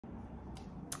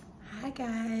Hi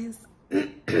guys.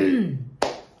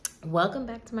 Welcome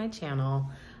back to my channel.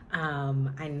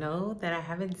 I know that I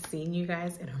haven't seen you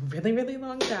guys in a really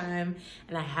long time,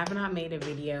 and I have not made a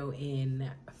video in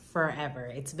forever.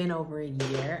 It's been over a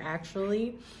year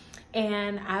actually,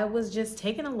 and I was just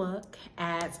taking a look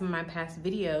at some of my past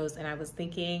videos, and I was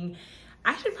thinking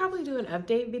I should probably do an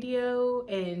update video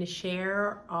and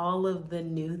share all of the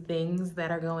new things that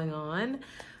are going on.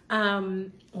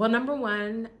 Well, number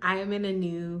one, I am in a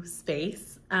new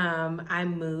space. I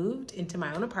moved into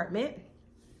my own apartment,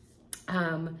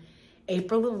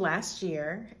 April of last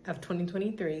year of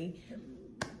 2023.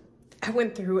 I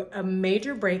went through a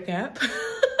major breakup.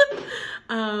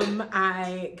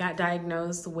 I got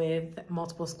diagnosed with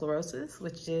multiple sclerosis,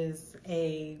 which is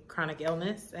a chronic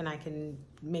illness, and I can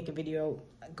make a video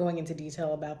going into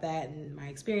detail about that and my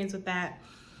experience with that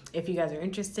if you guys are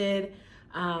interested.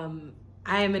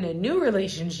 I am in a new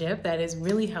relationship that is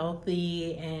really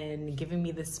healthy and giving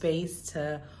me the space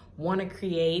to want to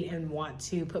create and want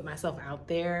to put myself out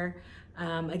there.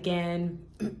 Again,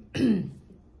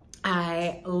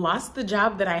 I lost the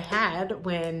job that I had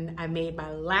when I made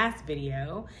my last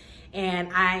video, and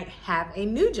I have a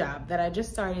new job that I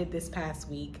just started this past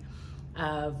week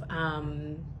of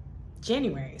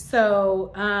January.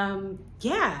 So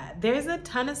yeah, there's a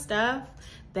ton of stuff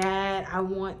that I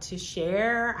want to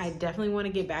share. I definitely want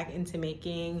to get back into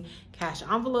making cash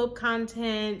envelope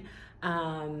content.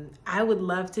 I would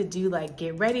love to do like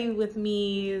get ready with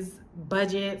me's,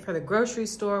 budget for the grocery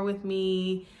store with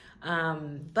me,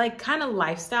 like kind of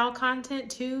lifestyle content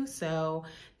too. So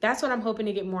that's what I'm hoping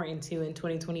to get more into in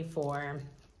 2024.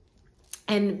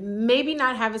 And maybe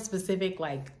not have a specific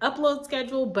like upload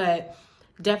schedule, but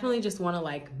definitely just want to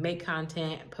like make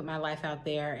content, put my life out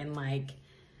there, and like,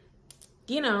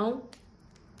 you know,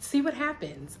 see what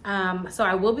happens. So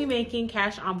I will be making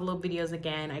cash envelope videos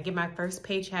again. I get my first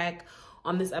paycheck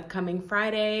on this upcoming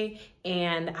Friday,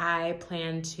 and I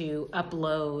plan to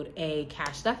upload a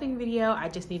cash stuffing video. I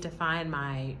just need to find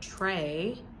my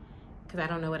tray because I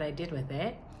don't know what I did with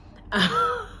it.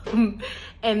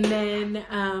 And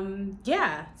then,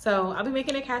 yeah, so I'll be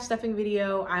making a cash stuffing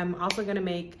video. I'm also gonna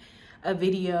make a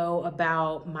video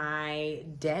about my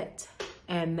debt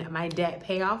and my debt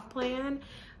payoff plan.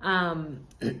 I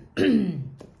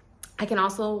can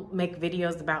also make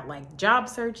videos about like job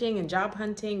searching and job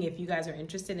hunting if you guys are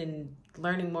interested in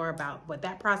learning more about what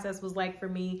that process was like for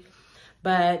me.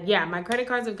 But yeah, my credit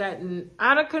cards have gotten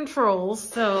out of control,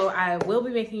 so I will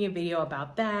be making a video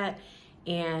about that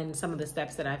and some of the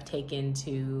steps that I've taken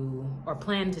to, or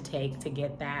plan to take, to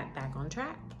get that back on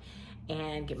track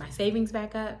and get my savings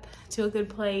back up to a good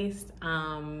place.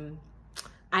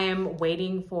 I am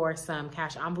waiting for some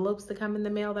cash envelopes to come in the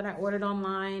mail that I ordered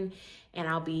online, and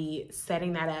I'll be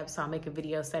setting that up. So I'll make a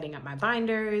video setting up my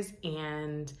binders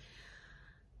and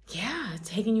yeah,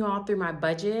 taking you all through my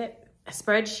budget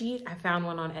spreadsheet. I found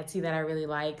one on Etsy that I really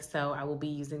like, so I will be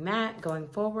using that going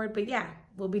forward. But yeah,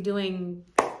 we'll be doing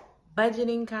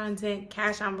budgeting content,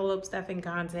 cash envelope stuffing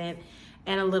content,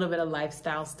 and a little bit of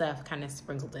lifestyle stuff kind of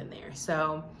sprinkled in there.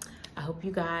 So I hope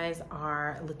you guys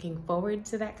are looking forward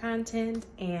to that content.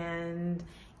 And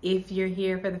if you're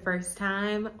here for the first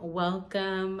time,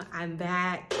 welcome. I'm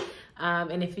back.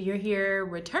 And if you're here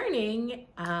returning,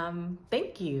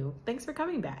 thank you. Thanks for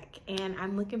coming back. And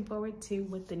I'm looking forward to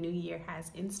what the new year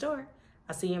has in store.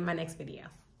 I'll see you in my next video.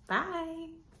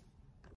 Bye.